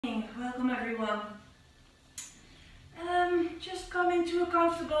Welcome everyone. Just come into a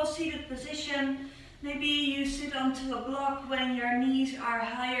comfortable seated position. Maybe you sit onto a block when your knees are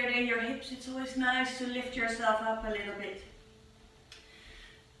higher than your hips. It's always nice to lift yourself up a little bit.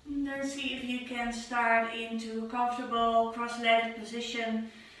 And then see if you can start into a comfortable cross-legged position.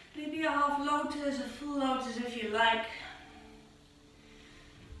 Maybe a half lotus, a full lotus if you like.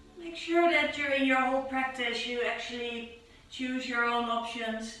 Make sure that during your whole practice you actually choose your own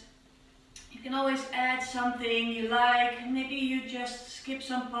options. You can always add something you like. Maybe you just skip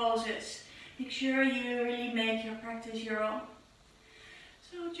some poses. Make sure you really make your practice your own.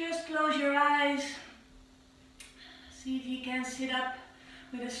 So just close your eyes. See if you can sit up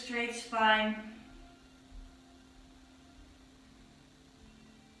with a straight spine.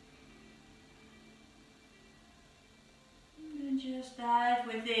 And then just dive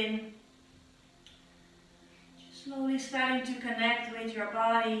within. Slowly starting to connect with your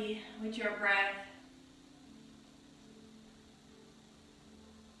body, with your breath.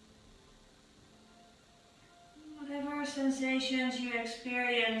 Whatever sensations you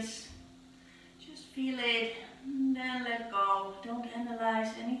experience, just feel it and then let go. Don't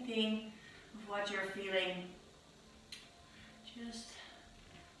analyze anything of what you're feeling. Just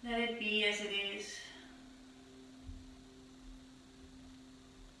let it be as it is.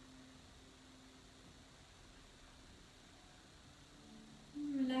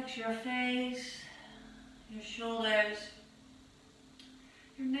 Relax your face, your shoulders.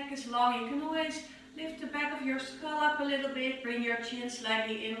 Your neck is long. You can always lift the back of your skull up a little bit, bring your chin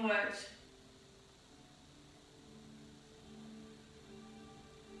slightly inwards.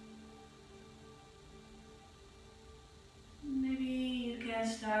 Maybe you can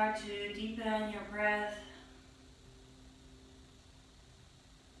start to deepen your breath.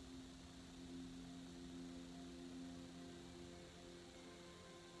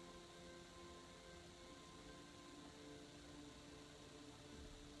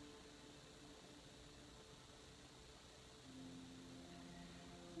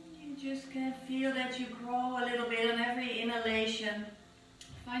 Just can feel that you grow a little bit on every inhalation,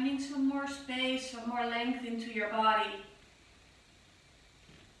 finding some more space, some more length into your body.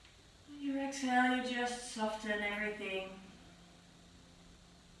 On your exhale, you just soften everything.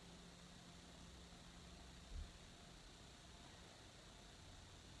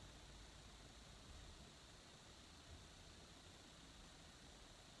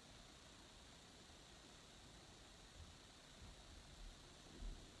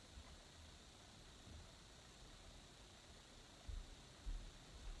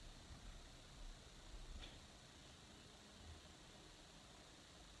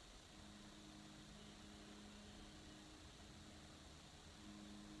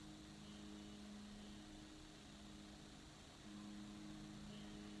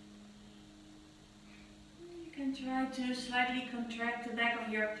 Try to slightly contract the back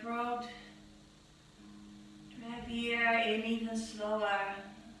of your throat. Drag the air in even slower.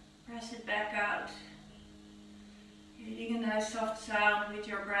 Press it back out. Creating a nice soft sound with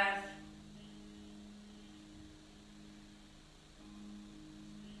your breath.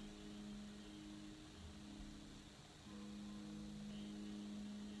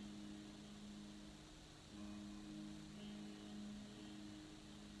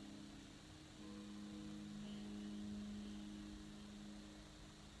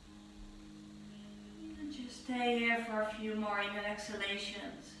 Stay here for a few more in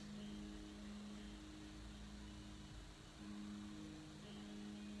exhalations.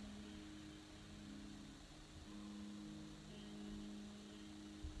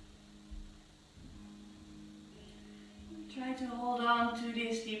 Try to hold on to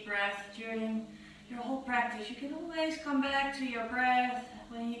this deep breath during your whole practice. You can always come back to your breath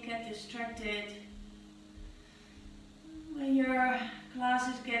when you get distracted. When your class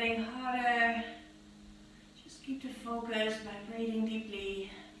is getting harder, keep the focus by breathing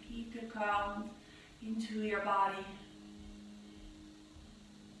deeply. Keep the calm into your body.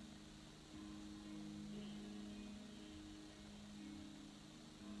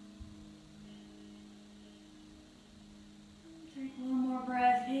 Take one more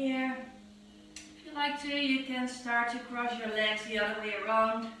breath here. If you like to, you can start to cross your legs the other way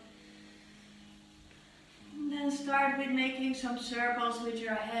around. And then start with making some circles with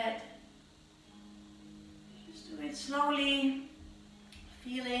your head. Do it slowly,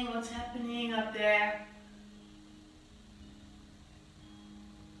 feeling what's happening up there.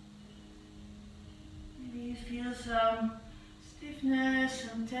 Maybe you feel some stiffness,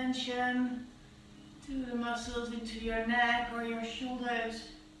 some tension to the muscles into your neck or your shoulders.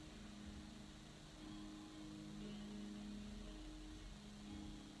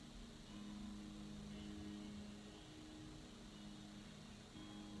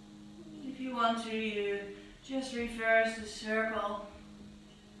 want to, you just reverse the circle.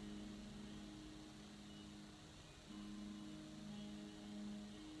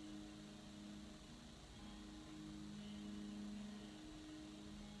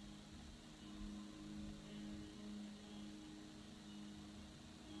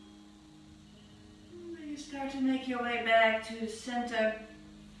 You start to make your way back to the center.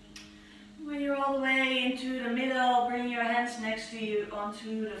 When you're all the way into the middle, bring your hands next to you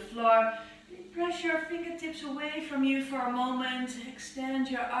onto the floor. Press your fingertips away from you for a moment. Extend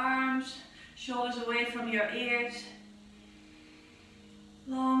your arms, shoulders away from your ears.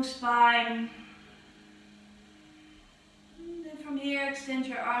 Long spine. And then from here, extend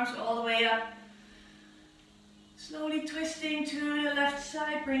your arms all the way up. Slowly twisting to the left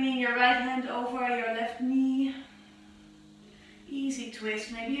side, bringing your right hand over your left knee. Easy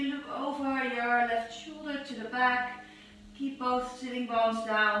twist. Maybe you look over your left shoulder to the back. Keep both sitting bones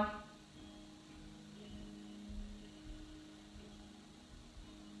down.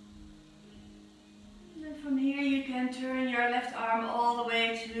 And then from here you can turn your left arm all the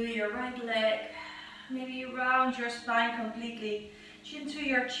way to your right leg. Maybe you round your spine completely. Chin to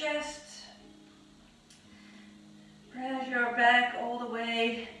your chest. Press your back all the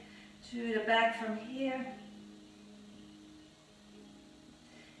way to the back from here.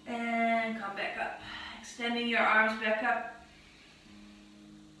 And come back up. Extending your arms back up.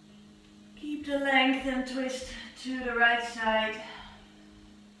 Keep the length and twist to the right side.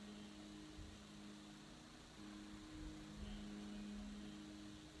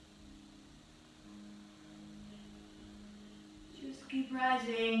 Just keep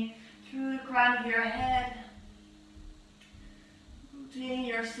rising through the crown of your head. Rooting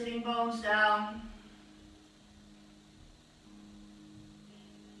your sitting bones down.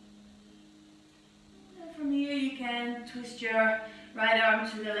 From here you can twist your right arm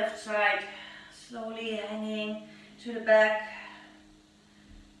to the left side, slowly hanging to the back.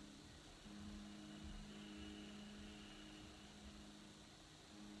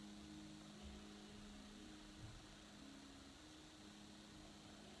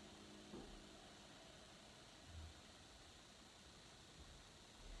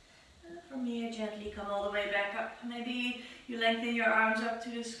 From here gently come all the way back up. Maybe you lengthen your arms up to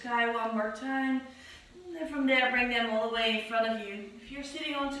the sky one more time. And from there, bring them all the way in front of you. If you're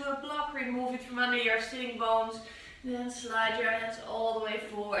sitting onto a block, remove it from under your sitting bones. Then slide your hands all the way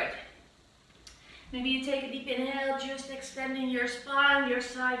forward. Maybe you take a deep inhale, just extending your spine, your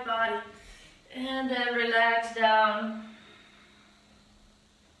side body. And then relax down.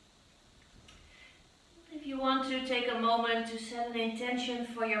 If you want to take a moment to set an intention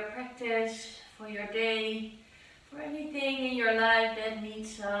for your practice, for your day, for anything in your life that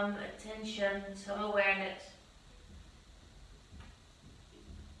needs some attention, some awareness.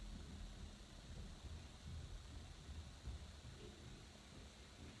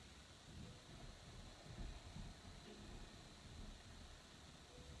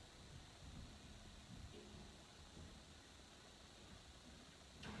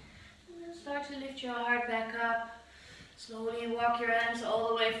 And then start to lift your heart back up. Slowly walk your hands all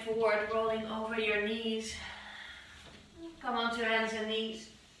the way forward, rolling over your knees. Come onto your hands and knees.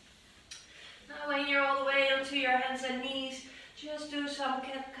 Now when you're all the way onto your hands and knees, just do some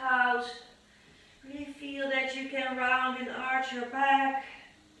cat-cows. Really feel that you can round and arch your back.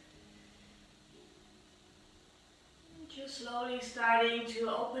 Just slowly starting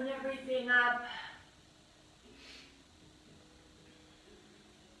to open everything up.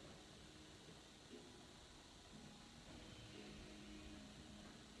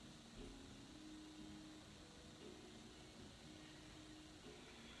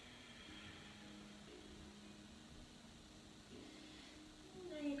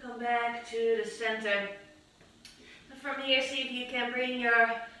 Come back to the center. And from here, see if you can bring your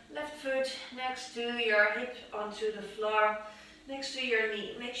left foot next to your hip onto the floor, next to your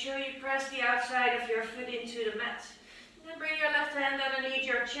knee. Make sure you press the outside of your foot into the mat. And then bring your left hand underneath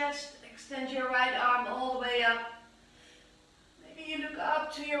your chest. Extend your right arm all the way up. Maybe you look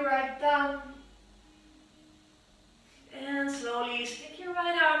up to your right thumb. And slowly stick your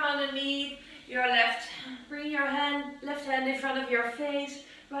right arm underneath your left. Bring your left hand in front of your face.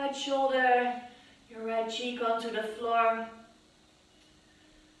 Right shoulder, your right cheek onto the floor.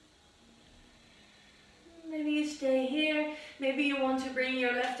 Maybe you stay here. Maybe you want to bring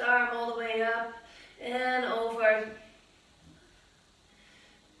your left arm all the way up and over.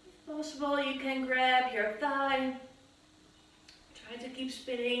 If possible, you can grab your thigh. Try to keep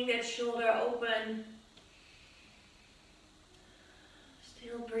spinning that shoulder open.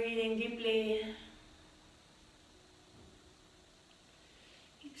 Still breathing deeply.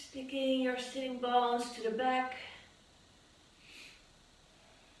 Sticking your sitting bones to the back.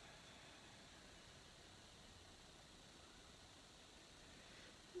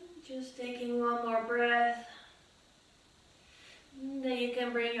 Just taking one more breath. And then you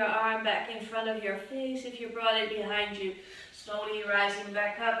can bring your arm back in front of your face if you brought it behind you. Slowly rising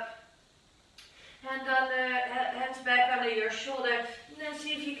back up. Hands back under your shoulder. And then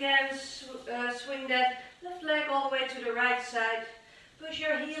see if you can swing that left leg all the way to the right side. Push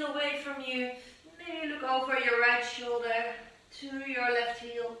your heel away from you. Maybe look over your right shoulder to your left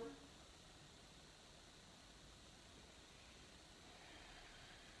heel.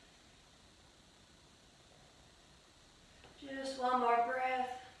 Just one more breath.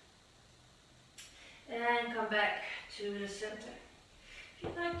 And come back to the center. If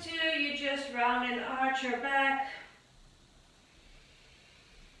you'd like to, you just round and arch your back.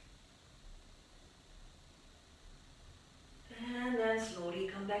 And then slowly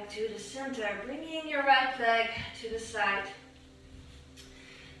come back to the center, bringing your right leg to the side.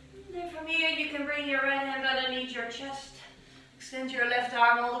 And then from here, you can bring your right hand underneath your chest. Extend your left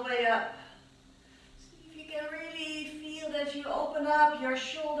arm all the way up. See if you can really feel that you open up your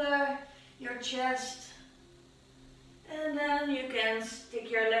shoulder, your chest. And then you can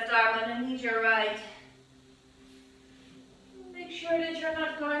stick your left arm underneath your right. Make sure that you're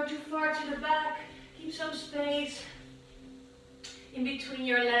not going too far to the back. Keep some space in between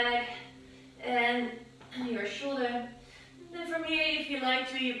your leg and your shoulder. And then from here, if you like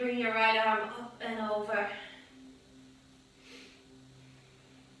to, you bring your right arm up and over.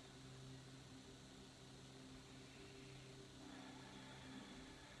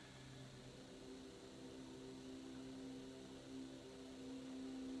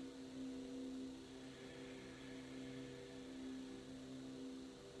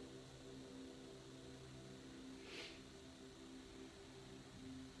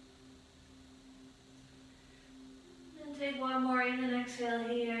 Take one more in and exhale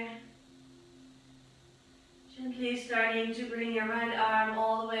here. Gently starting to bring your right arm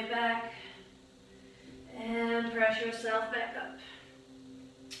all the way back. And press yourself back up.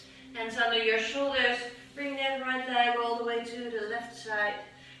 Hands under your shoulders. Bring that right leg all the way to the left side.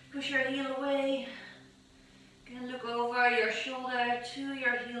 Push your heel away. You can look over your shoulder to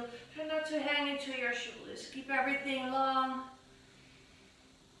your heel. Try not to hang into your shoulders. Keep everything long.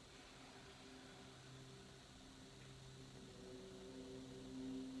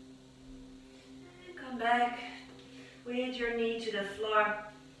 Back with your knee to the floor.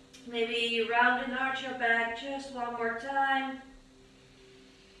 Maybe you round and arch your back just one more time.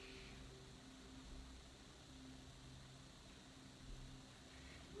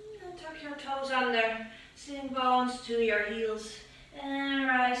 And tuck your toes under, sitting bones to your heels. And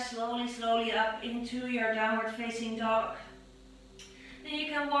rise slowly up into your downward facing dog. Then you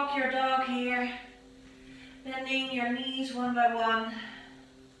can walk your dog here, bending your knees one by one.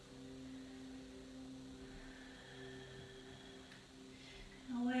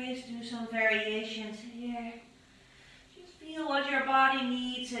 Always do some variations here. Just feel what your body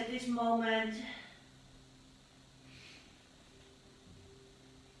needs at this moment.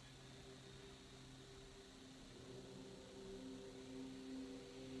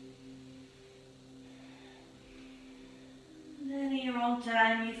 And then in your own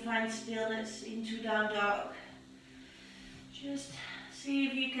time you find stillness into down dog. Just see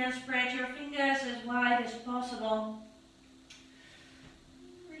if you can spread your fingers as wide as possible.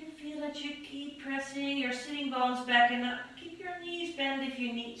 Feel that you keep pressing your sitting bones back and up. Keep your knees bent if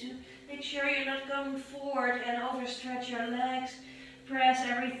you need to. Make sure you're not going forward and overstretch your legs. Press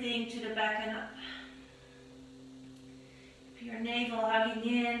everything to the back and up. Keep your navel hugging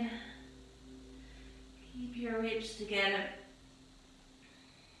in. Keep your ribs together.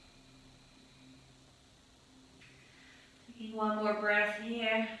 Taking one more breath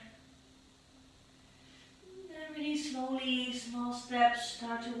here. Really slowly, small steps,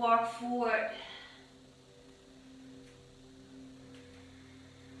 start to walk forward.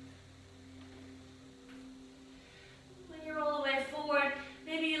 When you're all the way forward,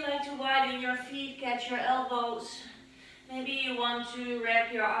 maybe you like to widen your feet, catch your elbows. Maybe you want to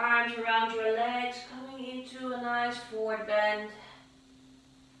wrap your arms around your legs, coming into a nice forward bend.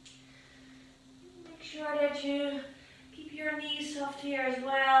 Make sure that you keep your knees soft here as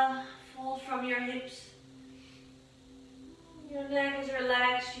well. Fold from your hips. Your neck is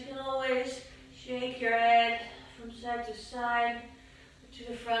relaxed. You can always shake your head from side to side, to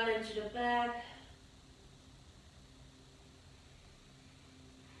the front and to the back.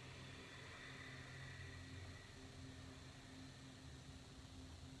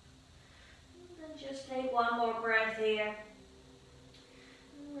 And then just take one more breath here.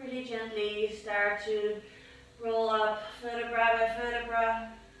 you gently start to roll up vertebra by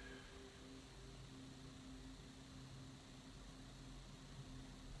vertebra.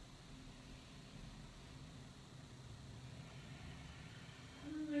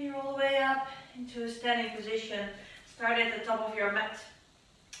 Bring you all the way up into a standing position. Start at the top of your mat.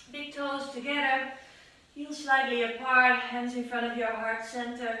 Big toes together, heels slightly apart, hands in front of your heart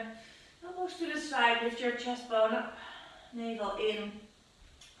center. Elbows to the side, lift your chest bone up, navel in.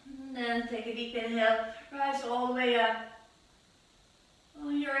 And then take a deep inhale, rise all the way up.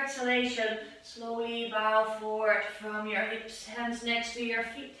 On your exhalation, slowly bow forward from your hips, hands next to your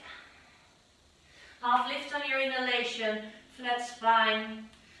feet. Half lift on your inhalation, flat spine.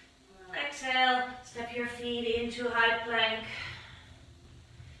 Exhale, step your feet into high plank.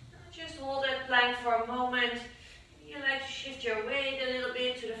 Just hold that plank for a moment. You like to shift your weight a little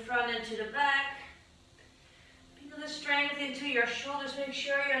bit to the front and to the back. Feel the strength into your shoulders. Make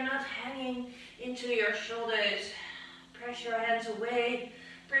sure you're not hanging into your shoulders. Press your hands away.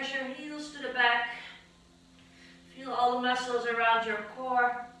 Press your heels to the back. Feel all the muscles around your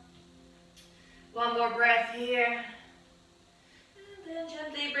core. One more breath here. And then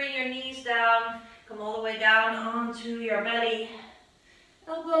gently bring your knees down. Come all the way down onto your belly.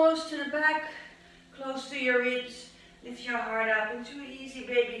 Elbows to the back, close to your ribs. Lift your heart up into an easy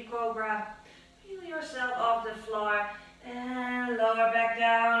baby cobra. Feel yourself off the floor and lower back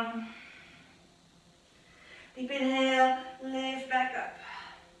down. Deep inhale, lift back up.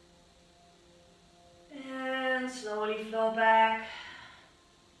 And slowly flow back.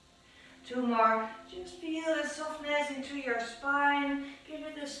 Two more. Just feel the softness into your spine. Give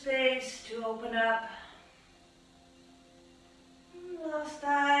it the space to open up. Last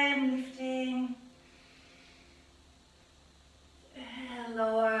time, lifting. And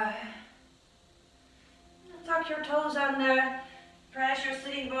lower. Tuck your toes under. Press your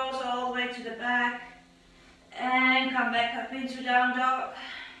sitting bones all the way to the back. And come back up into down dog.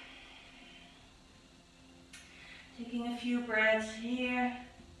 Taking a few breaths here.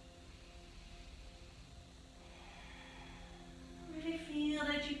 Really feel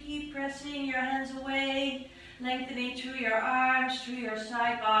that you keep pressing your hands away. Lengthening through your arms, through your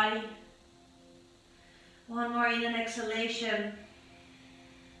side body. One more in an exhalation.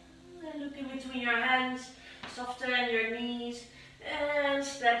 And look in between your hands, soften your knees, and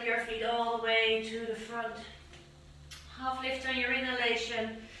step your feet all the way to the front. Half lift on your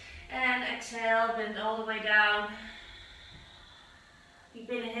inhalation, and exhale, bend all the way down. Deep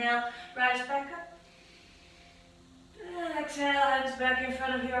inhale, rise back up. And exhale, hands back in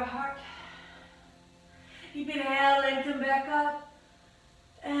front of your heart. Deep inhale, lengthen back up.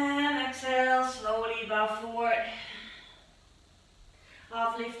 And exhale, slowly bow forward.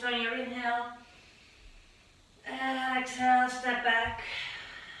 Half lift on your inhale. And exhale, step back.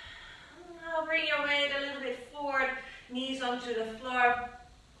 Now bring your weight a little bit forward, knees onto the floor.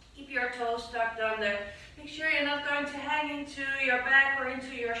 Keep your toes tucked under. Make sure you're not going to hang into your back or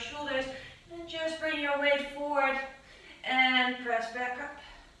into your shoulders. And just bring your weight forward and press back up.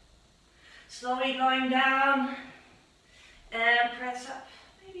 Slowly going down and press up.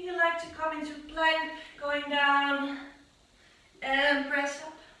 Maybe you like to come into plank, going down and press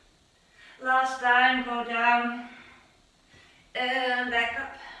up. Last time, go down and back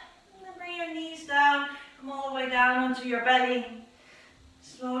up. And then bring your knees down, come all the way down onto your belly.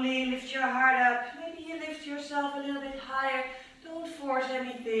 Slowly lift your heart up. Maybe you lift yourself a little bit higher. Don't force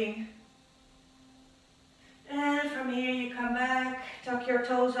anything. And from here you come back, tuck your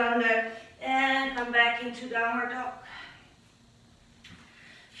toes under, and come back into downward dog.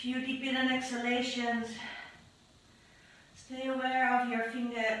 Few deep in and exhalations. Stay aware of your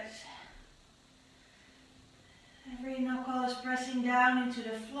fingers. Every knuckle is pressing down into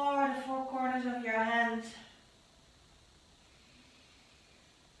the floor, the four corners of your hands.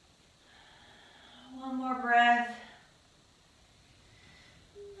 One more breath.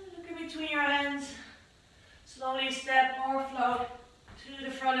 Look in between your hands. Slowly step or float to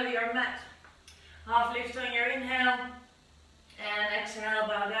the front of your mat. Half lift on your inhale. And exhale,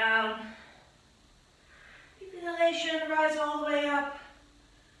 bow down. Deep inhalation, rise all the way up.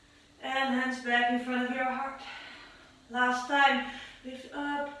 And hands back in front of your heart. Last time, lift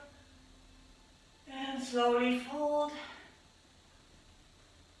up. And slowly fold.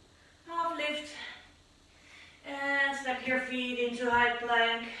 Half lift. And step your feet into high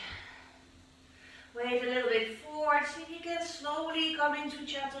plank. Weight a little bit forward. See if you can slowly come into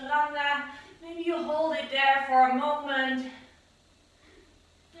Chaturanga. Maybe you hold it there for a moment.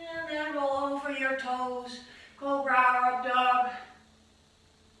 And then roll over your toes. Cobra or up dog.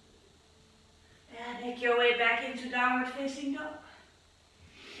 And make your way back into downward facing dog.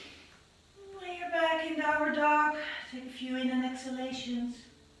 back in downward dog. Take a few in and exhalations.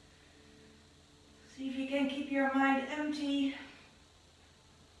 See if you can keep your mind empty.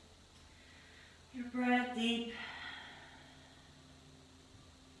 Your breath deep.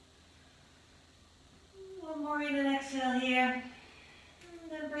 One more in and exhale here.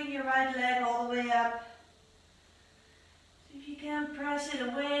 And then bring your right leg all the way up. See if you can press it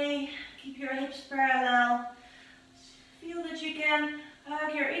away. Keep your hips parallel. Feel that you can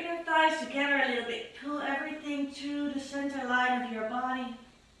hug your inner thighs together a little bit. Pull everything to the center line of your body.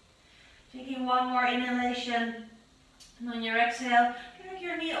 Taking one more inhalation. And on your exhale, drag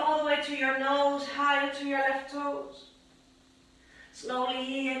your knee all the way to your nose, higher to your left toes.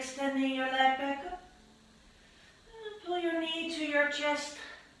 Slowly extending your leg back up. And pull your knee to your chest.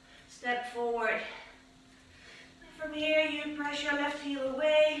 Step forward. And from here, you press your left heel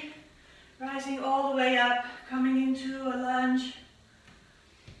away. Rising all the way up, coming into a lunge.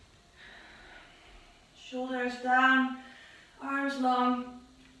 Shoulders down, arms long.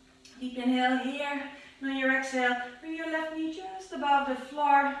 Deep inhale here. And on your exhale, bring your left knee just above the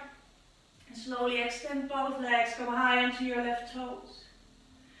floor. And slowly extend both legs, come high onto your left toes.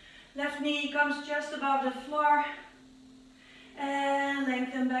 Left knee comes just above the floor. And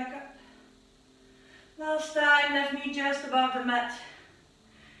lengthen back up. Last time, left knee just above the mat.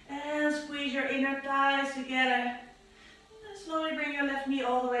 And squeeze your inner thighs together. And slowly bring your left knee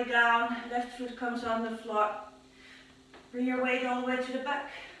all the way down. Left foot comes on the floor. Bring your weight all the way to the back.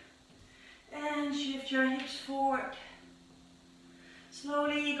 And shift your hips forward.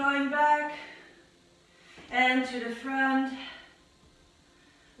 Slowly going back. And to the front.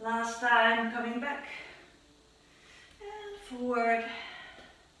 Last time, coming back. And forward.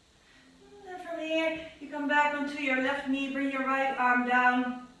 And then from here, you come back onto your left knee. Bring your right arm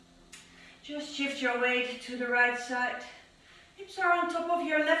down. Just shift your weight to the right side. Hips are on top of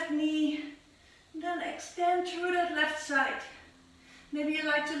your left knee. And then extend through that left side. Maybe you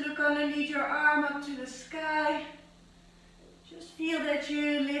like to look underneath your arm up to the sky. Just feel that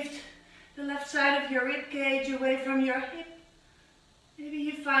you lift the left side of your rib cage away from your hip. Maybe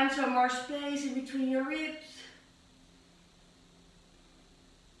you find some more space in between your ribs.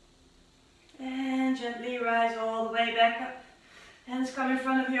 And gently rise all the way back up. Hands come in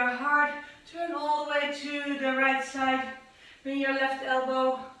front of your heart. Turn all the way to the right side. Bring your left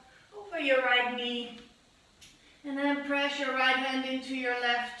elbow over your right knee. And then press your right hand into your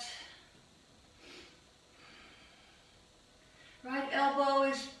left. Right elbow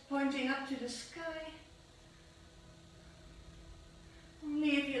is pointing up to the sky.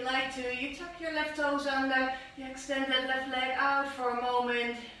 Only if you like to, you tuck your left toes under, you extend that left leg out for a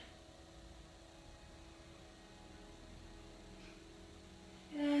moment.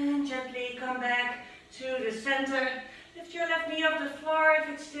 And gently come back to the center. Lift your left knee off the floor if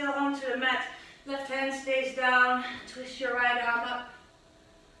it's still onto the mat. Left hand stays down. Twist your right arm up.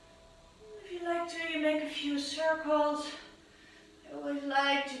 If you like to, you make a few circles. I always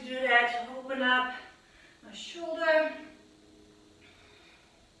like to do that. Open up my shoulder.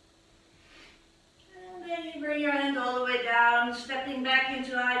 And then you bring your hand all the way down, stepping back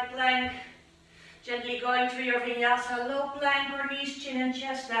into high plank. Gently going through your vinyasa, low plank or knees, chin and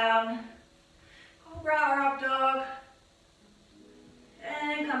chest down. Cobra or up dog.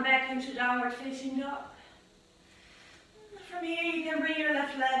 And come back into downward facing dog. From here you can bring your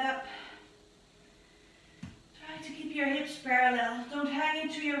left leg up. Try to keep your hips parallel. Don't hang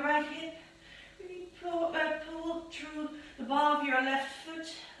into your right hip. Really pull through the ball of your left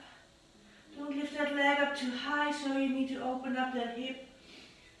foot. Don't lift that leg up too high, so you need to open up that hip.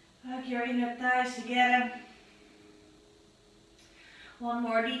 Hug your inner thighs together. One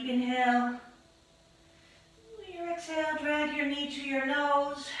more deep inhale. With your exhale, drag your knee to your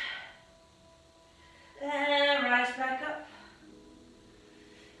nose. And rise back up.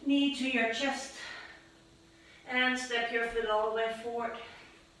 Knee to your chest. And step your foot all the way forward.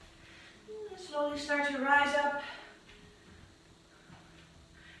 And slowly start to rise up.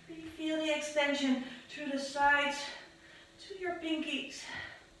 Really feel the extension through the sides to your pinkies.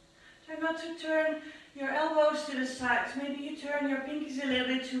 Try not to turn your elbows to the sides. Maybe you turn your pinkies a little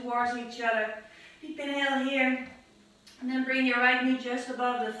bit towards each other. Deep inhale here. And then bring your right knee just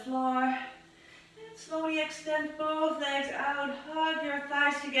above the floor. And slowly extend both legs out. Hug your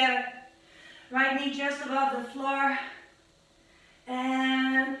thighs together. Right knee just above the floor.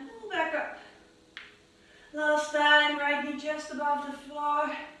 And pull back up. Last time, right knee just above the floor.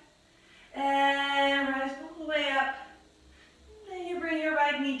 And rise all the way up. Then you bring your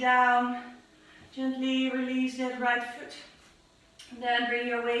right knee down. Gently release that right foot. And then bring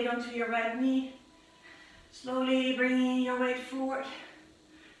your weight onto your right knee. Slowly bringing your weight forward.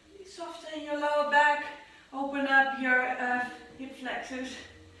 Soften your lower back. Open up your hip flexors.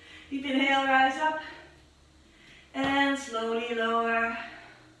 Deep inhale, rise up. And slowly lower.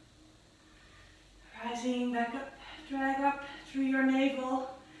 Rising back up. Drag up through your navel.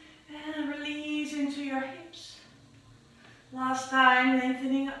 And release into your hips. Last time,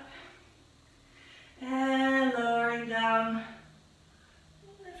 lengthening up. And lowering down.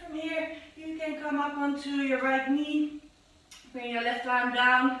 And from here, you can come up onto your right knee. Bring your left arm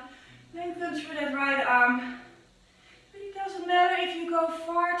down. Lengthen through that right arm. But it doesn't matter if you go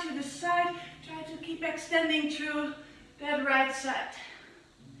far to the side. Try to keep extending through that right side.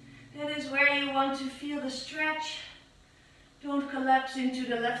 That is where you want to feel the stretch. Don't collapse into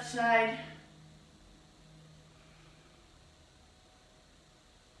the left side.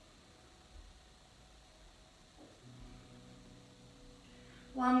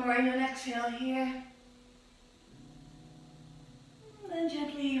 One more in an exhale here. Then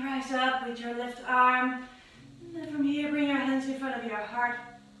gently rise up with your left arm. And then from here, bring your hands in front of your heart.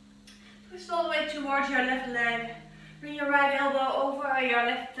 Twist all the way towards your left leg. Bring your right elbow over your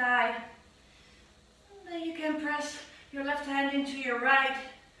left thigh. And then you can press your left hand into your right.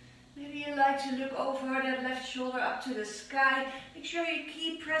 Maybe you like to look over that left shoulder up to the sky. Make sure you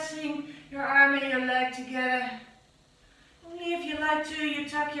keep pressing your arm and your leg together. Only if you like to, you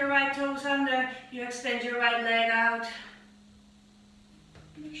tuck your right toes under, you extend your right leg out.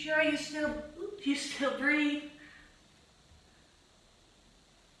 Make sure you still breathe.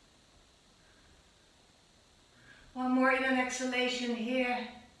 One more in an exhalation here.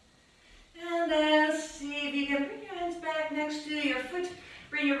 And then see if you can bring your hands back next to your foot.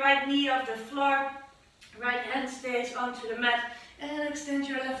 Bring your right knee off the floor. Right hand stays onto the mat. And extend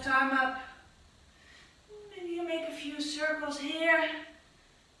your left arm up. Maybe you make a few circles here.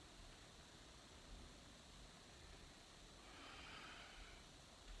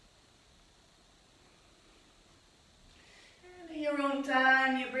 And in your own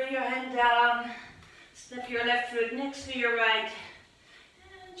time, you bring your hand down. Step your left foot next to your right.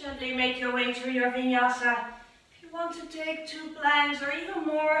 And gently make your way through your vinyasa. If you want to take 2 planks or even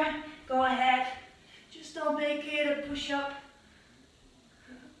more, go ahead. Just don't make it a push-up.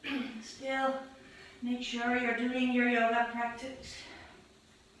 Still, make sure you're doing your yoga practice.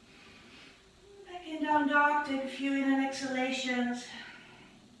 Back in down dog, take a few in and exhalations.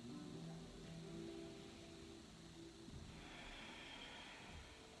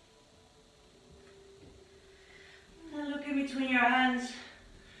 And look in between your hands,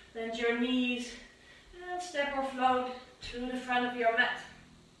 bend your knees, and step or float through the front of your mat.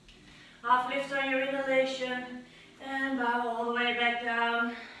 Half lift on your inhalation, and bow all the way back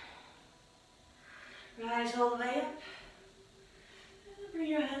down. Rise all the way up. And bring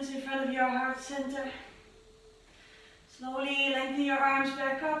your hands in front of your heart center. Slowly lengthen your arms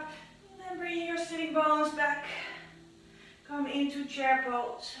back up. And then bring your sitting bones back. Come into chair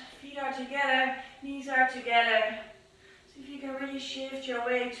pose. Feet are together, knees are together. See if you can really shift your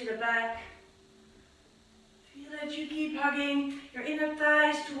weight to the back. Feel that you keep hugging your inner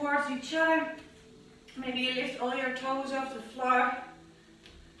thighs towards each other. Maybe you lift all your toes off the floor.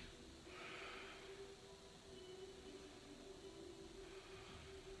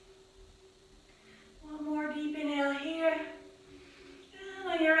 One more deep inhale here. And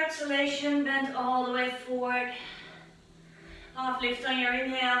on your exhalation, bend all the way forward. Half lift on your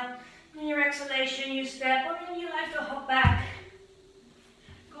inhale. On your exhalation, you step, or then you like to hop back.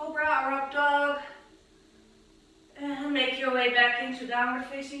 Cobra or up dog. And make your way back into downward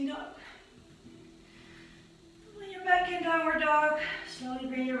facing dog. When you're back in downward dog, slowly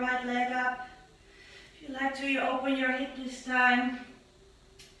bring your right leg up. If you like to, you open your hip this time.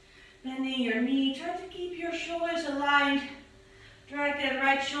 Bending your knee, try to keep your shoulders aligned. Drag that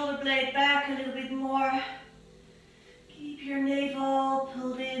right shoulder blade back a little bit more. Keep your navel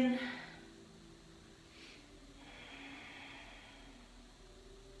pulled in.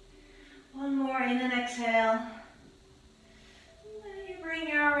 One more in and exhale. And then you bring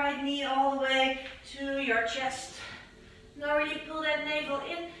your right knee all the way to your chest. Now really pull that navel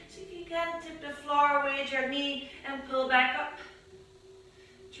in. See if you can tip the floor with your knee and pull back up.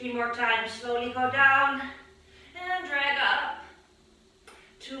 3 more times. Slowly go down and drag up.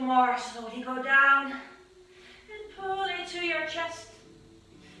 2 more. Slowly go down and pull into your chest.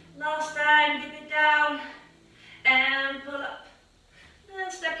 Last time. Dip it down and pull up. Then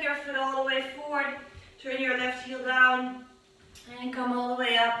step your foot all the way forward. Turn your left heel down and come all the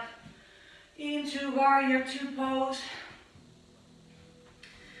way up into Warrior 2 pose.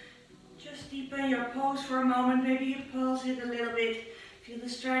 Just deepen your pose for a moment. Maybe you pulse it a little bit. Feel the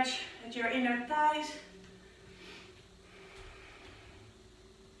stretch at your inner thighs.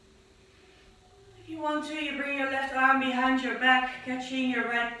 you want to, you bring your left arm behind your back, catching your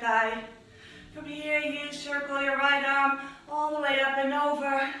right thigh. From here, you circle your right arm all the way up and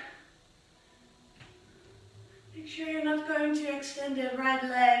over. Make sure you're not going to extend the right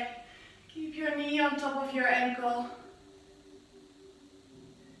leg. Keep your knee on top of your ankle.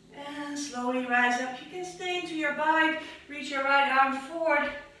 And slowly rise up. You can stay into your bind. Reach your right arm forward.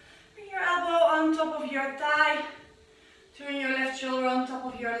 Bring your elbow on top of your thigh. Turn your left shoulder on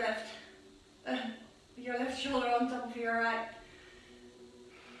top of your left. Your left shoulder on top of your right.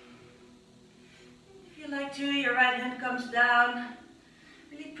 If you like to, your right hand comes down.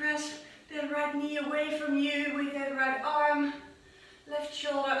 Really press that right knee away from you with that right arm. Left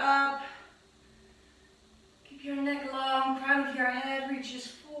shoulder up. Keep your neck long, crown of your head reaches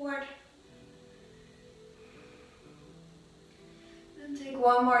forward. Then take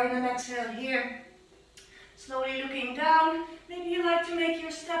one more in and exhale here. Slowly looking down. Maybe you like to make your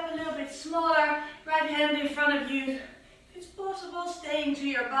step a little bit smaller. Right hand in front of you. If it's possible, stay into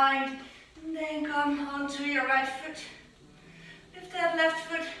your bind. And then come onto your right foot. Lift that left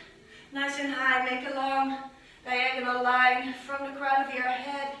foot nice and high. Make a long diagonal line from the crown of your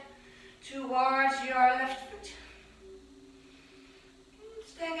head towards your left foot.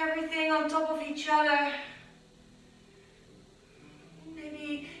 Stack everything on top of each other.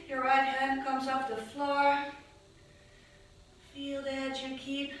 Maybe your right hand comes off the floor. Feel that you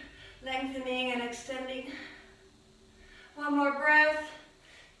keep lengthening and extending. One more breath.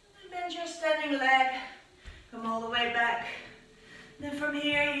 And bend your standing leg. Come all the way back. Then from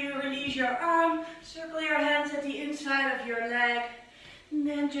here you release your arm. Circle your hands at the inside of your leg. And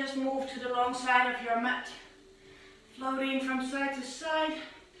then just move to the long side of your mat. Floating from side to side.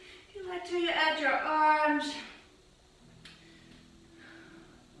 If you like to, you add your arms.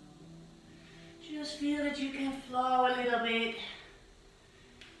 Just feel that you can flow a little bit.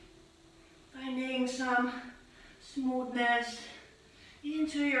 Finding some smoothness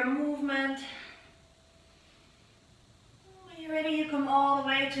into your movement. When you're ready, you come all the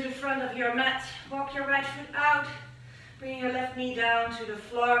way to the front of your mat. Walk your right foot out. Bring your left knee down to the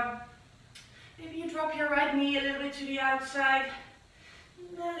floor. Maybe you drop your right knee a little bit to the outside.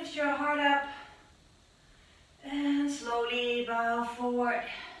 And then lift your heart up. And slowly bow forward.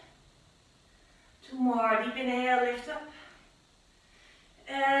 Two more. Deep inhale, lift up.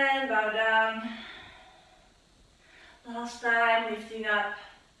 And bow down. Last time, lifting up.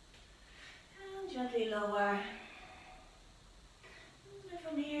 And gently lower. And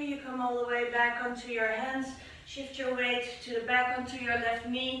from here, you come all the way back onto your hands. Shift your weight to the back onto your left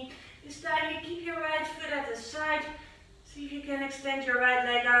knee. This time, you keep your right foot at the side. See if you can extend your right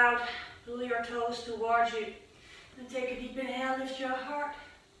leg out. Pull your toes towards you. Then take a deep inhale, lift your heart.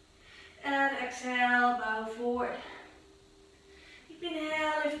 And exhale, bow forward. Deep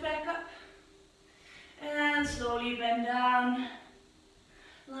inhale, lift back up. And slowly bend down.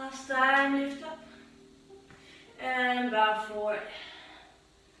 Last time, lift up. And bow forward.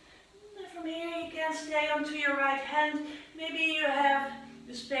 And from here, you can stay onto your right hand. Maybe you have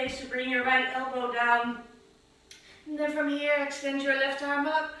the space to bring your right elbow down. And then from here, extend your left arm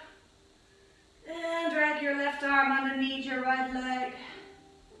up. And drag your left arm underneath your right leg.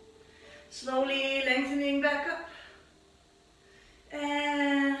 Slowly lengthening back up.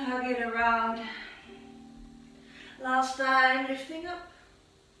 And hug it around. Last time, lifting up.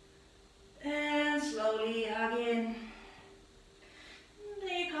 And slowly hug in. And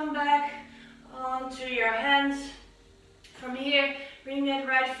then you come back onto your hands. From here, bring that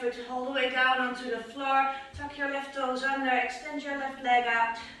right foot all the way down onto the floor. Tuck your left toes under, extend your left leg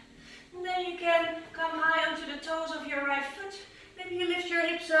out. And then you can come high onto the toes of your right foot. Maybe you lift your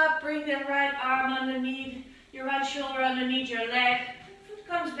hips up, bring that right arm underneath, your right shoulder underneath your leg. Foot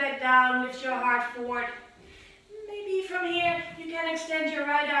comes back down, lift your heart forward. Maybe from here, you can extend your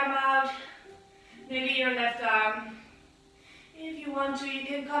right arm out, maybe your left arm. If you want to, you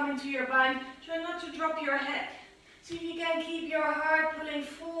can come into your bind. Try not to drop your head. See if you can keep your heart pulling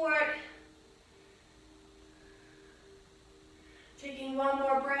forward. Taking one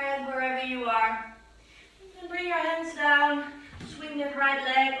more breath wherever you are. And bring your hands down. Swing that right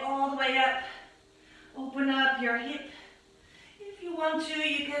leg all the way up. Open up your hip. If you want to,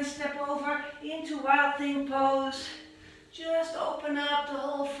 you can step over into Wild Thing pose. Just open up the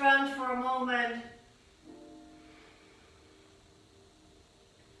whole front for a moment.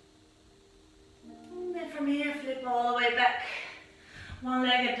 And then from here, flip all the way back.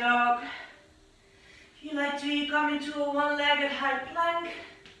 One-legged dog. If you like to, you come into a one-legged high plank.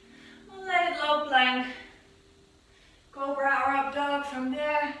 One-legged low plank. Cobra or up dog from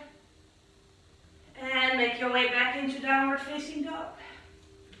there. And make your way back into downward facing dog.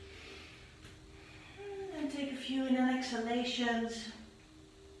 take a few in and exhalations.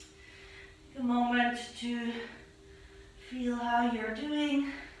 Take a moment to feel how you're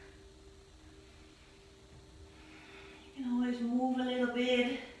doing. You can always move a little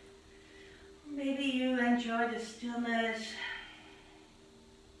bit. Maybe you enjoy the stillness.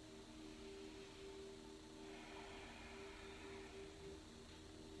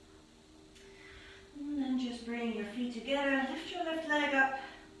 And then just bring your feet together. Lift your left leg up.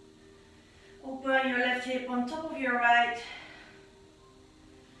 Open your left hip on top of your right.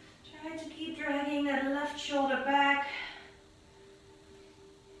 Try to keep dragging that left shoulder back.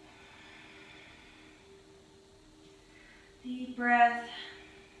 Deep breath.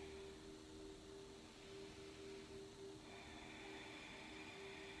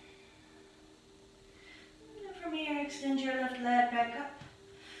 And from here, extend your left leg back up.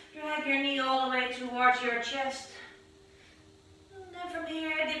 Drag your knee all the way towards your chest. And then from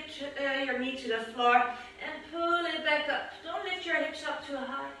here, dip your knee to the floor and pull it back up. Don't lift your hips up too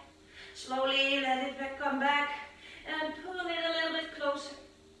high. Slowly let it come back and pull it a little bit closer.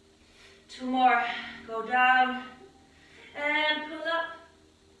 Two more. Go down and pull up.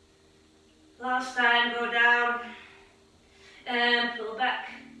 Last time, go down and pull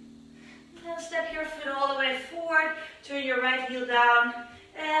back. Then step your foot all the way forward. Turn your right heel down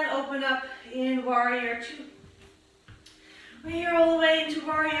and open up in Warrior Two. When you're all the way into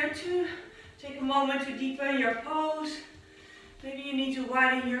Warrior Two, take a moment to deepen your pose. Maybe you need to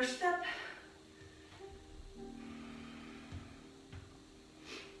widen your step.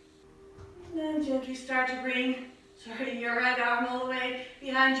 And then gently start to bring your right arm all the way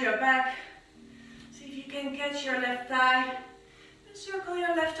behind your back. See if you can catch your left thigh. And circle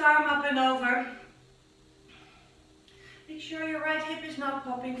your left arm up and over. Make sure your right hip is not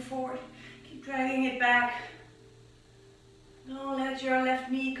popping forward. Keep dragging it back. Don't let your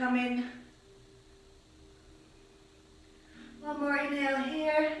left knee come in. One more inhale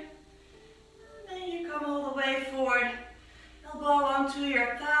here. And then you come all the way forward. Elbow onto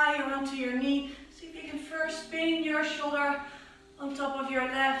your thigh or onto your knee. See if you can first spin your shoulder on top of your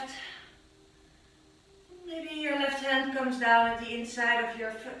left. Maybe your left hand comes down at the inside of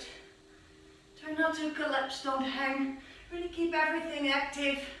your foot. Try not to collapse, don't hang. Really keep everything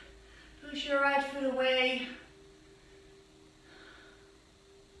active. Push your right foot away.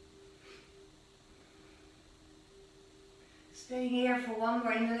 Stay here for one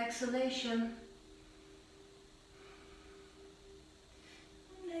more in an exhalation.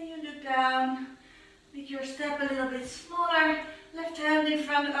 And then you look down. Make your step a little bit smaller. Left hand in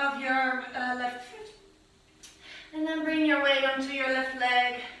front of your left foot. And then bring your weight onto your left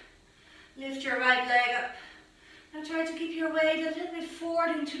leg. Lift your right leg up. Now try to keep your weight a little bit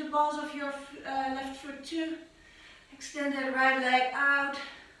forward into the balls of your left foot too. Extend that right leg out.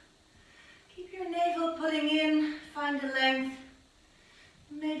 Keep your navel pulling in. Find the length.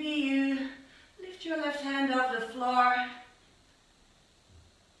 Maybe you lift your left hand off the floor. Nice.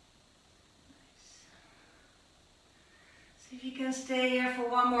 See if you can stay here for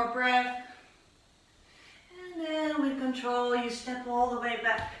one more breath. And then with control, you step all the way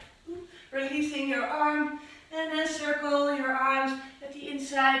back. Releasing your arm. And then circle your arms at the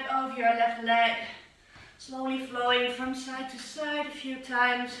inside of your left leg. Slowly flowing from side to side a few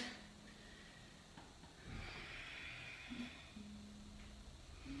times.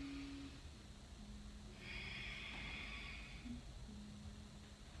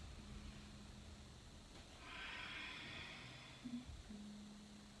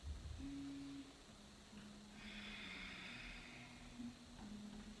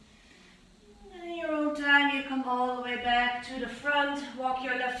 All the way back to the front. Walk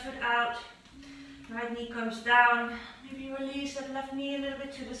your left foot out. Right knee comes down. Maybe release that left knee a little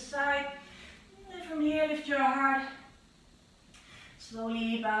bit to the side. And from here, lift your heart.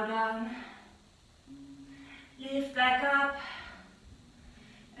 Slowly bow down. Lift back up.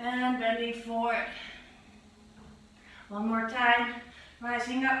 And bending forward. One more time.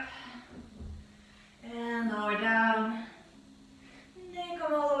 Rising up. And lower down. Then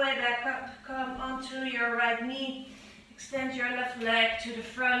come all the way back up. Come onto your right knee. Extend your left leg to the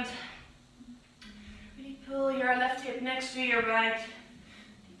front. Really pull your left hip next to your right.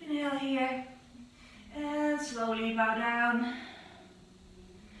 Deep inhale here. And slowly bow down.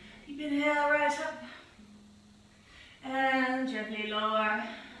 Deep inhale, rise up. And gently lower.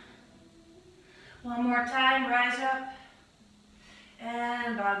 One more time, rise up.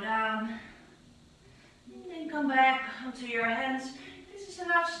 And bow down. And then come back onto your hands. This is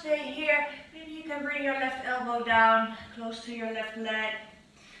enough, stay here. Maybe you can bring your left elbow down, close to your left leg.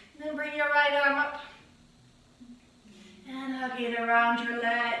 And then bring your right arm up. And hug it around your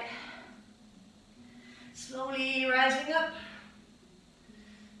leg. Slowly rising up.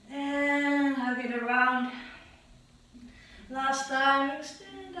 And hug it around. Last time,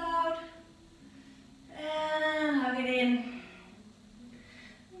 extend out. And hug it in.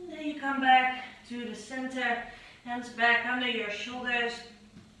 And then you come back to the center. Hands back under your shoulders.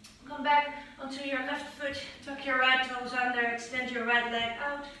 Come back onto your left foot. Tuck your right toes under. Extend your right leg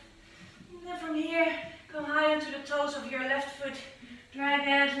out. And then from here, come high onto the toes of your left foot. Drag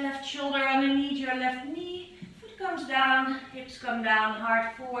that left shoulder underneath your left knee. Foot comes down, hips come down,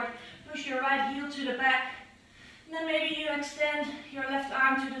 heart forward. Push your right heel to the back. And then maybe you extend your left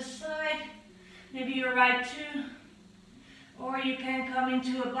arm to the side. Maybe your right too. Or you can come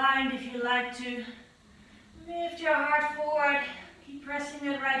into a bind if you like to. Lift your heart forward. Keep pressing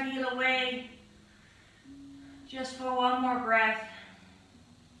that right heel away. Just for one more breath.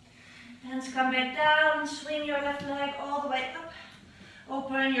 Hands come back down. Swing your left leg all the way up.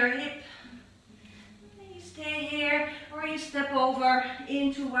 Open your hip. You stay here or you step over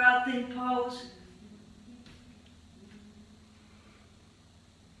into wild thing pose.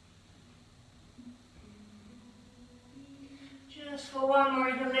 Just for one more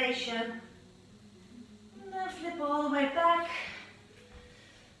inhalation. And then flip all the way back.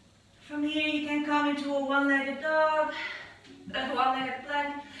 From here you can come into a one-legged dog, one-legged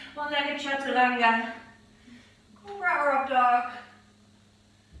plank, one-legged chaturanga, cobra or up dog.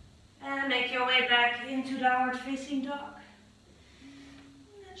 And make your way back into downward facing dog.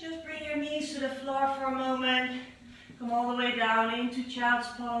 And just bring your knees to the floor for a moment. Come all the way down into child's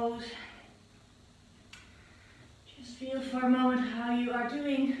pose. Just feel for a moment how you are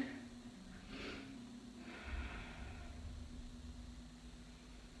doing.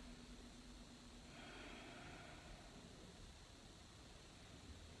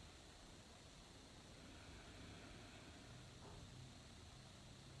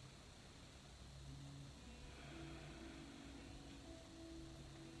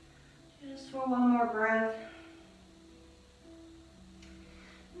 Just for one more breath.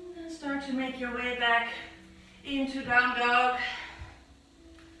 And then start to make your way back into down dog.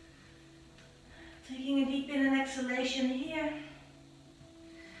 Taking a deep in and exhalation here.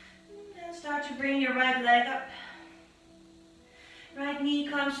 And then start to bring your right leg up. Right knee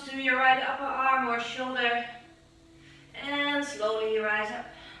comes to your right upper arm or shoulder. And slowly rise up.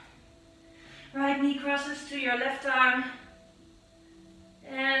 Right knee crosses to your left arm.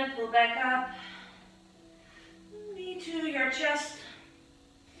 And pull back up. Knee to your chest.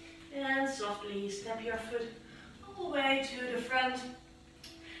 And softly step your foot all the way to the front.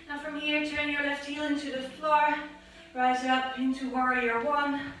 Now from here, turn your left heel into the floor. Rise up into warrior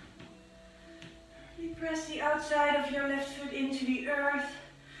one. You press the outside of your left foot into the earth.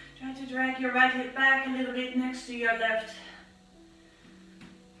 Try to drag your right hip back a little bit next to your left.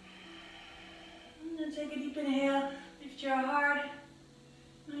 And then take a deep inhale. Lift your heart.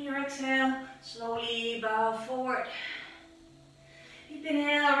 On your exhale, slowly bow forward. Deep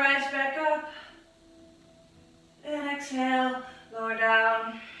inhale, rise back up. And exhale, lower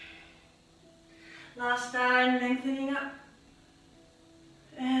down. Last time, lengthening up.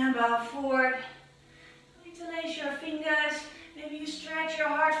 And bow forward. Interlace your fingers. Maybe you stretch your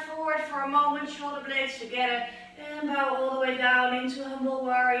heart forward for a moment, shoulder blades together. And bow all the way down into humble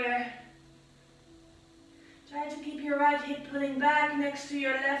warrior. Try to keep your right hip pulling back next to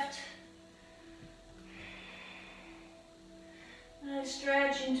your left. Nice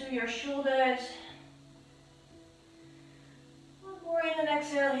stretch into your shoulders. One more in and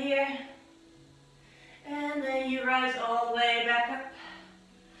exhale here. And then you rise all the way back up.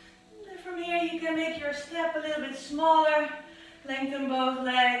 And then from here you can make your step a little bit smaller. Lengthen both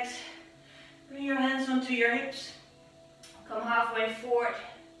legs. Bring your hands onto your hips. Come halfway forward.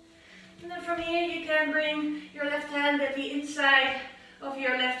 And then from here you can bring your left hand at the inside of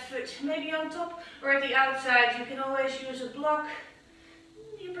your left foot. Maybe on top or at the outside. You can always use a block.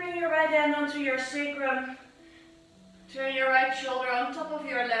 You bring your right hand onto your sacrum. Turn your right shoulder on top of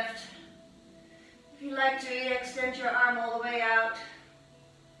your left. If you like to, extend your arm all the way out.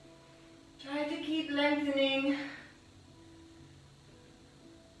 Try to keep lengthening.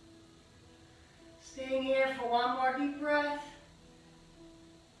 Staying here for one more deep breath.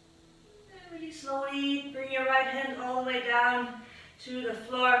 Really slowly bring your right hand all the way down to the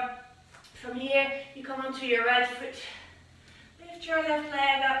floor. From here, you come onto your right foot. Lift your left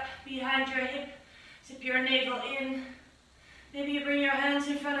leg up behind your hip. Zip your navel in. Maybe you bring your hands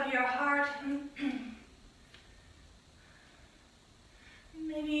in front of your heart.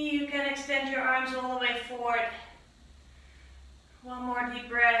 Maybe you can extend your arms all the way forward. One more deep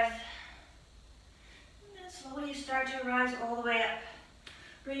breath. And then slowly start to rise all the way up.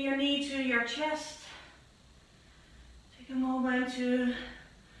 Bring your knee to your chest. Take a moment to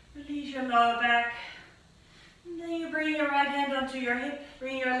release your lower back. And then you bring your right hand onto your hip,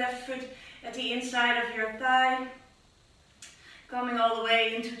 bring your left foot at the inside of your thigh. Coming all the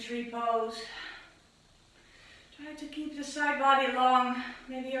way into tree pose. Try to keep the side body long.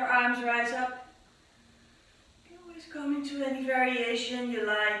 Maybe your arms rise up. You can always come into any variation you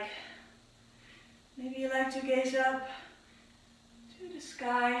like. Maybe you like to gaze up to the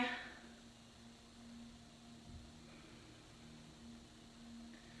sky.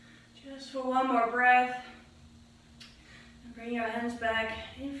 Just for one more breath. And bring your hands back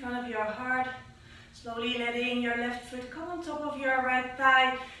in front of your heart. Slowly letting your left foot come on top of your right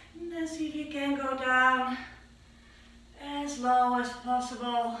thigh. And then see if you can go down as low as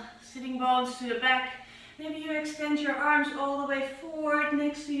possible. Sitting bones to the back. Maybe you extend your arms all the way forward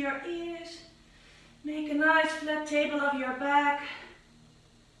next to your ears. Make a nice flat table of your back.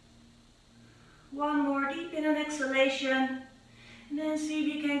 One more deep in an exhalation. And then see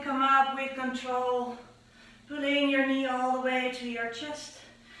if you can come up with control. Pulling your knee all the way to your chest.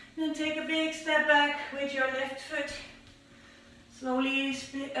 Then take a big step back with your left foot. Slowly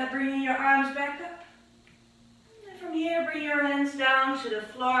bringing your arms back up. And then from here, bring your hands down to the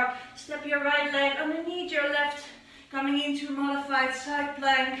floor. Step your right leg underneath your left, coming into modified side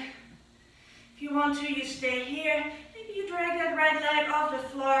plank. If you want to, you stay here. Maybe you drag that right leg off the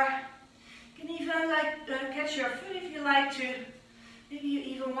floor. You can even catch your foot if you like to. Maybe you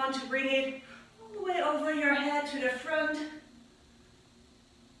even want to bring it all the way over your head to the front.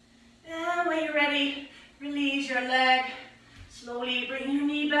 And when you're ready, release your leg. Slowly bring your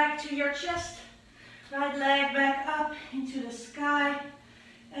knee back to your chest. Right leg back up into the sky.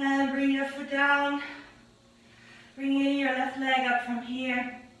 And bring your foot down. Bring in your left leg up from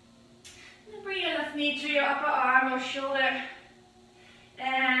here. And then bring your left knee to your upper arm or shoulder.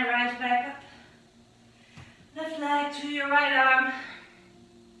 And rise back up. Left leg to your right arm.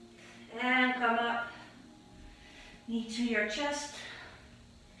 And come up. Knee to your chest.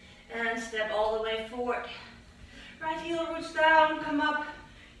 And step all the way forward. Right heel roots down, come up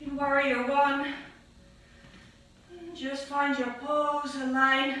in warrior one. And just find your pose,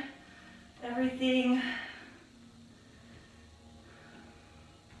 align everything.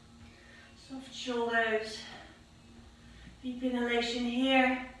 Soft shoulders. Deep inhalation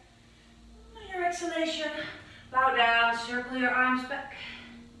here. On your exhalation, bow down, circle your arms back.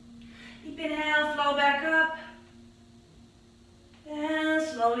 Deep inhale, flow back up. And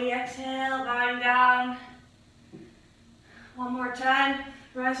slowly exhale, bowing down. One more time,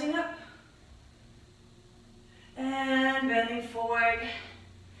 rising up. And bending forward.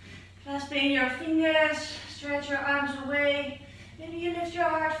 Clasping your fingers, stretch your arms away. Maybe you lift your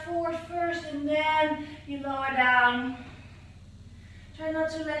heart forward first and then you lower down. Try not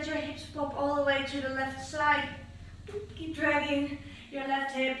to let your hips pop all the way to the left side. Keep dragging your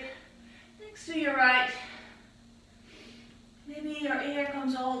left hip next to your right. Maybe your ear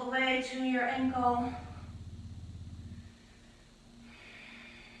comes all the way to your ankle.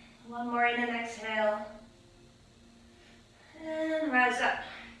 One more in and exhale. And rise up.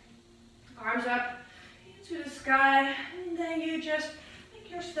 Arms up into the sky. And then you just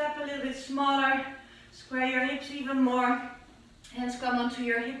make your step a little bit smaller. Square your hips even more. Hands come onto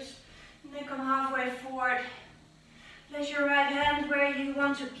your hips. And then come halfway forward. Place your right hand where you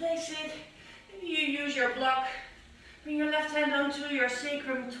want to place it. Maybe you use your block. Bring your left hand onto your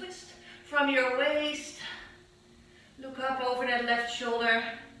sacrum, twist from your waist. Look up over that left shoulder.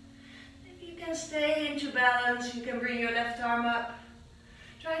 If you can stay into balance, you can bring your left arm up.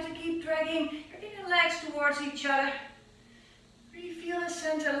 Try to keep dragging your inner legs towards each other. Really feel the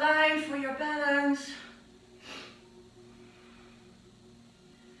center line for your balance.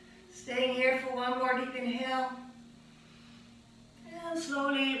 Staying here for one more deep inhale. And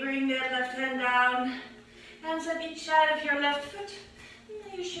slowly bring that left hand down. Hands at each side of your left foot. And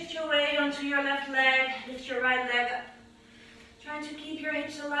then you shift your weight onto your left leg. Lift your right leg up. Trying to keep your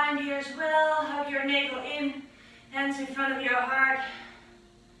hips aligned here as well. Hug your navel in. Hands in front of your heart.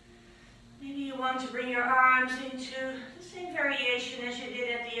 Maybe you want to bring your arms into the same variation as you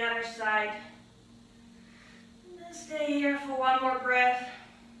did at the other side. And then stay here for one more breath.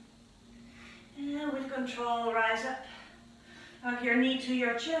 And with control, rise up. Hug your knee to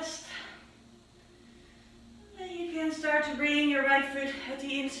your chest. And you can start to bring your right foot at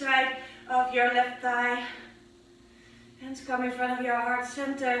the inside of your left thigh. Hands come in front of your heart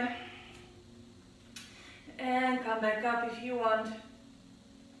center. And come back up if you want.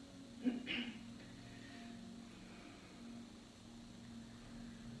 Keep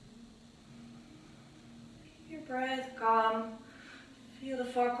your breath calm. Feel the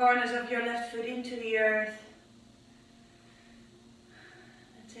four corners of your left foot into the earth.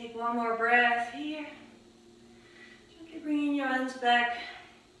 take one more breath here. Gently bringing your hands back.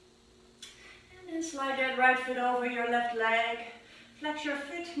 And then slide that right foot over your left leg. Flex your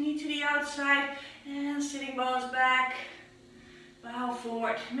foot, knee to the outside, and sitting bones back. Bow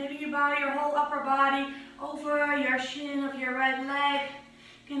forward. Maybe you bow your whole upper body over your shin of your right leg.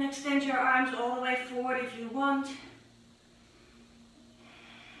 You can extend your arms all the way forward if you want.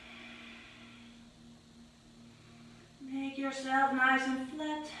 Make yourself nice and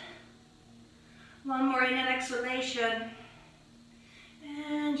flat. One more in an exhalation.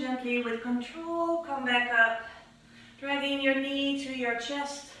 And gently with control, come back up. Dragging your knee to your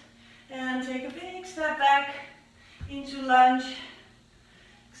chest. And take a big step back into lunge.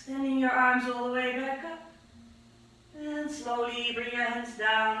 Extending your arms all the way back up. And slowly bring your hands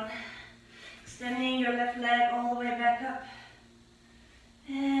down. Extending your left leg all the way back up.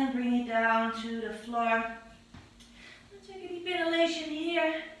 And bring it down to the floor. Take a deep inhalation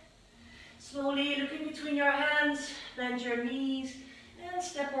here. Slowly look in between your hands. Bend your knees. And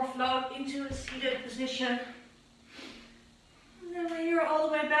step or float into a seated position. And then when you're all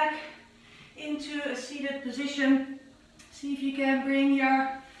the way back into a seated position, see if you can bring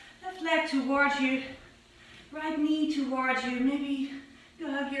your left leg towards you, right knee towards you. Maybe you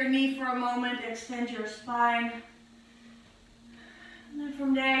hug your knee for a moment, extend your spine. And then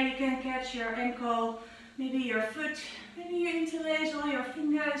from there you can catch your ankle, maybe your foot, maybe you interlace all your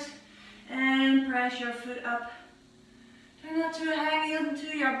fingers and press your foot up. Try not to hang onto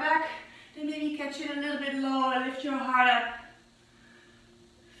your back, then maybe catch it a little bit low and lift your heart up.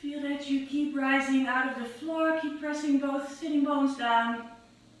 Feel that you keep rising out of the floor, keep pressing both sitting bones down.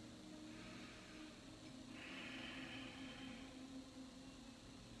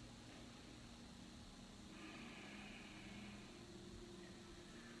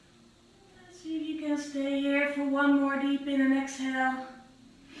 Let's see if you can stay here for one more deep in and exhale.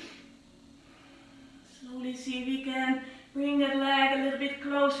 Slowly see if you can bring that leg a little bit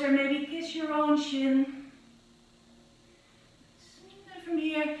closer, maybe kiss your own shin. From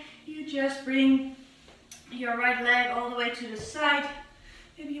here, you just bring your right leg all the way to the side.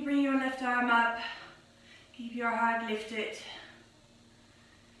 Maybe you bring your left arm up. Keep your heart lifted.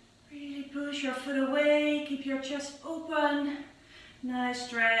 Really push your foot away. Keep your chest open. Nice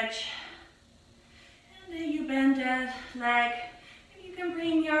stretch. And then you bend that leg. Maybe you can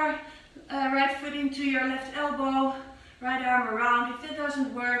bring your right foot into your left elbow. Right arm around. If that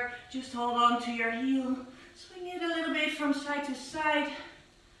doesn't work, just hold on to your heel. Swing it a little bit from side to side.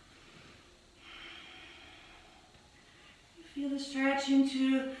 You feel the stretch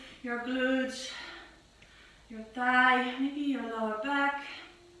into your glutes, your thigh, maybe your lower back.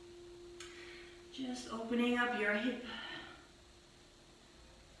 Just opening up your hip.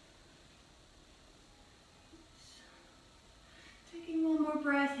 Taking one more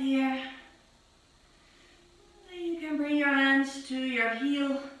breath here. Then you can bring your hands to your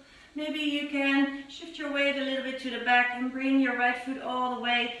heel. Maybe you can shift your weight a little bit to the back and bring your right foot all the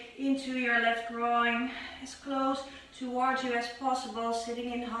way into your left groin, as close towards you as possible,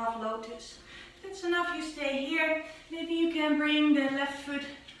 sitting in half lotus. If it's enough, you stay here. Maybe you can bring the left foot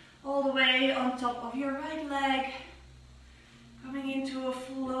all the way on top of your right leg, coming into a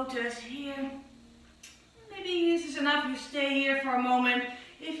full lotus here. Maybe this is enough, you stay here for a moment.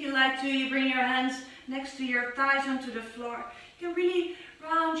 If you like to, you bring your hands next to your thighs onto the floor. You can really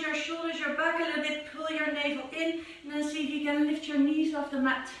round your shoulders, your back a little bit, pull your navel in, and then see if you can lift your knees off the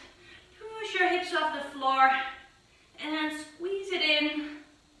mat. Push your hips off the floor, and then squeeze it in.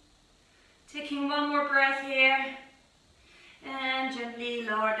 Taking one more breath here, and gently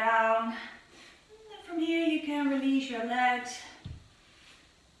lower down. And then from here you can release your legs.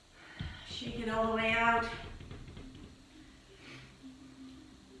 Shake it all the way out.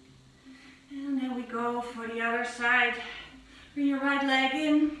 And then we go for the other side. Bring your right leg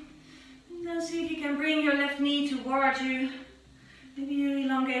in. And then see if you can bring your left knee towards you. Maybe you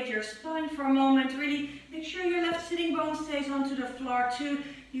elongate your spine for a moment. Really make sure your left sitting bone stays onto the floor too.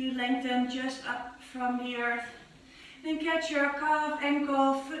 You lengthen just up from the earth. Then catch your calf,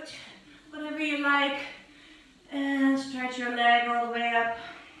 ankle, foot, whatever you like. And stretch your leg all the way up.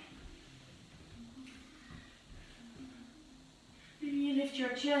 Maybe you lift your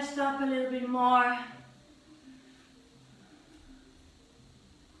chest up a little bit more.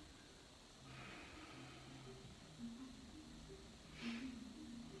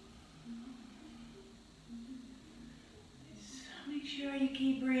 Make sure you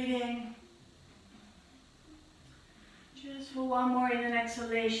keep breathing. Just for one more in an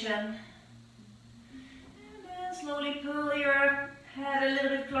exhalation. And then slowly pull your head a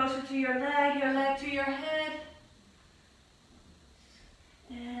little bit closer to your leg to your head.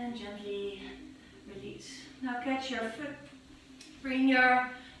 And gently release. Now catch your foot, bring your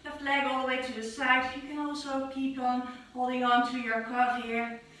left leg all the way to the side. You can also keep on holding on to your calf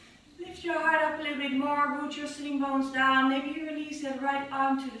here. Lift your heart up a little bit more, root your sitting bones down. Maybe you release that right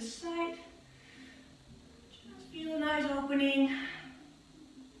arm to the side. Just feel a nice opening.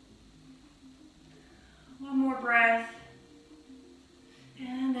 One more breath.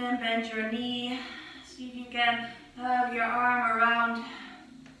 And then bend your knee. See if you can hug your arm around.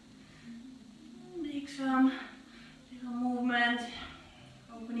 Make some little movement.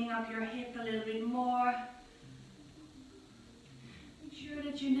 Opening up your hip a little bit more. Make sure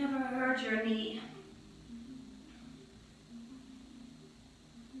that you never hurt your knee.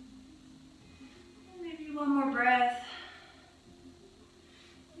 And maybe one more breath.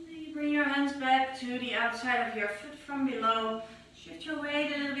 And then you bring your hands back to the outside of your foot from below. Shift your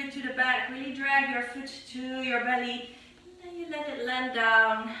weight a little bit to the back. Really drag your foot to your belly. And then you let it land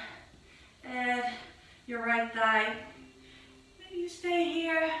down at your right thigh. Maybe you stay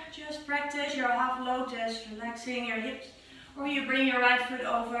here. Just practice your half lotus, relaxing your hips. Or you bring your right foot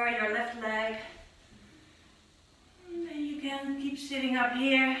over your left leg. And then you can keep sitting up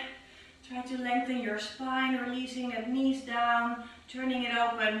here. Try to lengthen your spine, releasing the knees down, turning it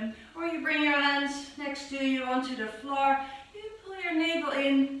open. Or you bring your hands next to you onto the floor. Your navel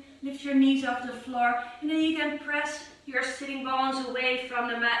in, lift your knees off the floor, and then you can press your sitting bones away from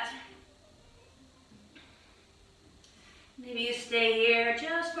the mat. Maybe you stay here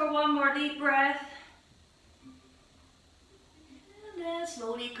just for one more deep breath. And then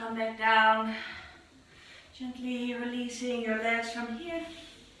slowly come back down. Gently releasing your legs from here.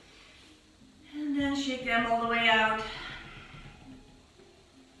 And then shake them all the way out.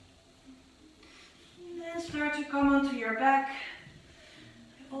 And then start to come onto your back.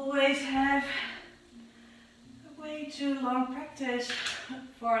 Always have a way too long practice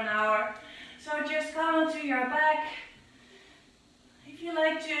for an hour. So just come onto your back. If you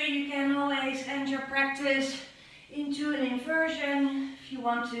like to, you can always end your practice into an inversion. If you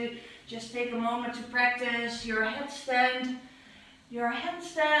want to, just take a moment to practice your headstand, your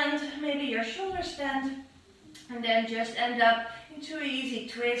handstand, maybe your shoulder stand, and then just end up into an easy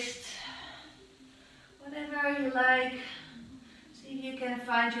twist. Whatever you like. See if you can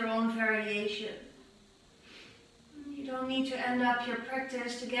find your own variation. You don't need to end up your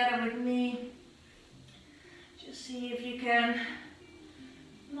practice together with me. Just see if you can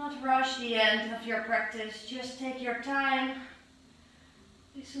not rush the end of your practice. Just take your time.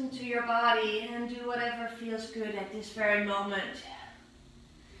 Listen to your body and do whatever feels good at this very moment.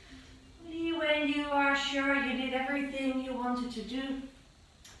 When you are sure you did everything you wanted to do,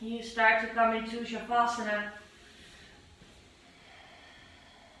 you start to come into Shavasana.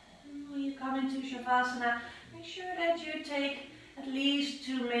 When you come into Shavasana, make sure that you take at least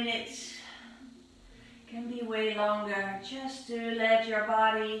 2 minutes. It can be way longer, just to let your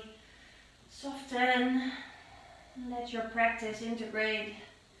body soften and let your practice integrate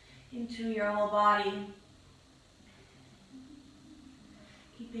into your whole body.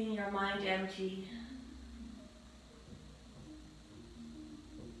 Keeping your mind empty.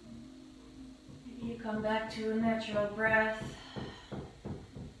 Maybe you come back to a natural breath.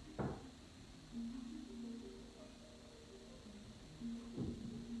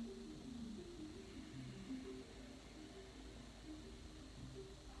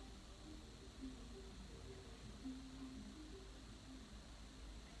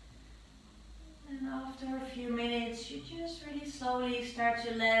 After a few minutes, you just really slowly start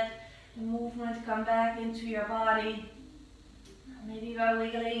to let the movement come back into your body. Maybe by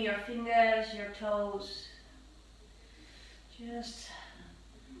wiggling your fingers, your toes. Just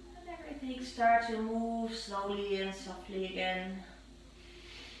let everything start to move slowly and softly again.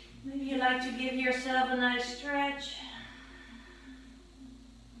 Maybe you like to give yourself a nice stretch.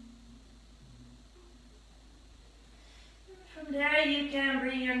 From there you can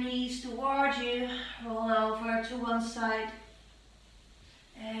bring your knees towards you, roll over to one side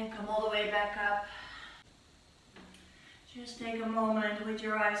and come all the way back up. Just take a moment with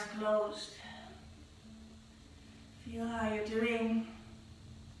your eyes closed. Feel how you're doing.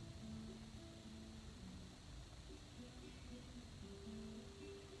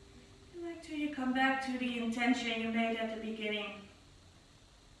 If you like to, you come back to the intention you made at the beginning.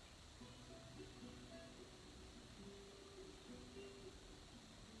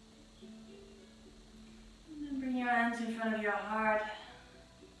 Bring your hands in front of your heart.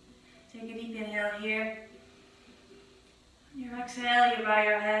 Take a deep inhale here. On your exhale, you bow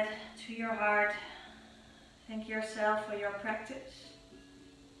your head to your heart. Thank yourself for your practice.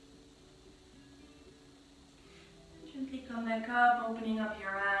 Gently Come back up, opening up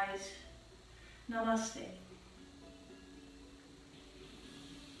your eyes. Namaste.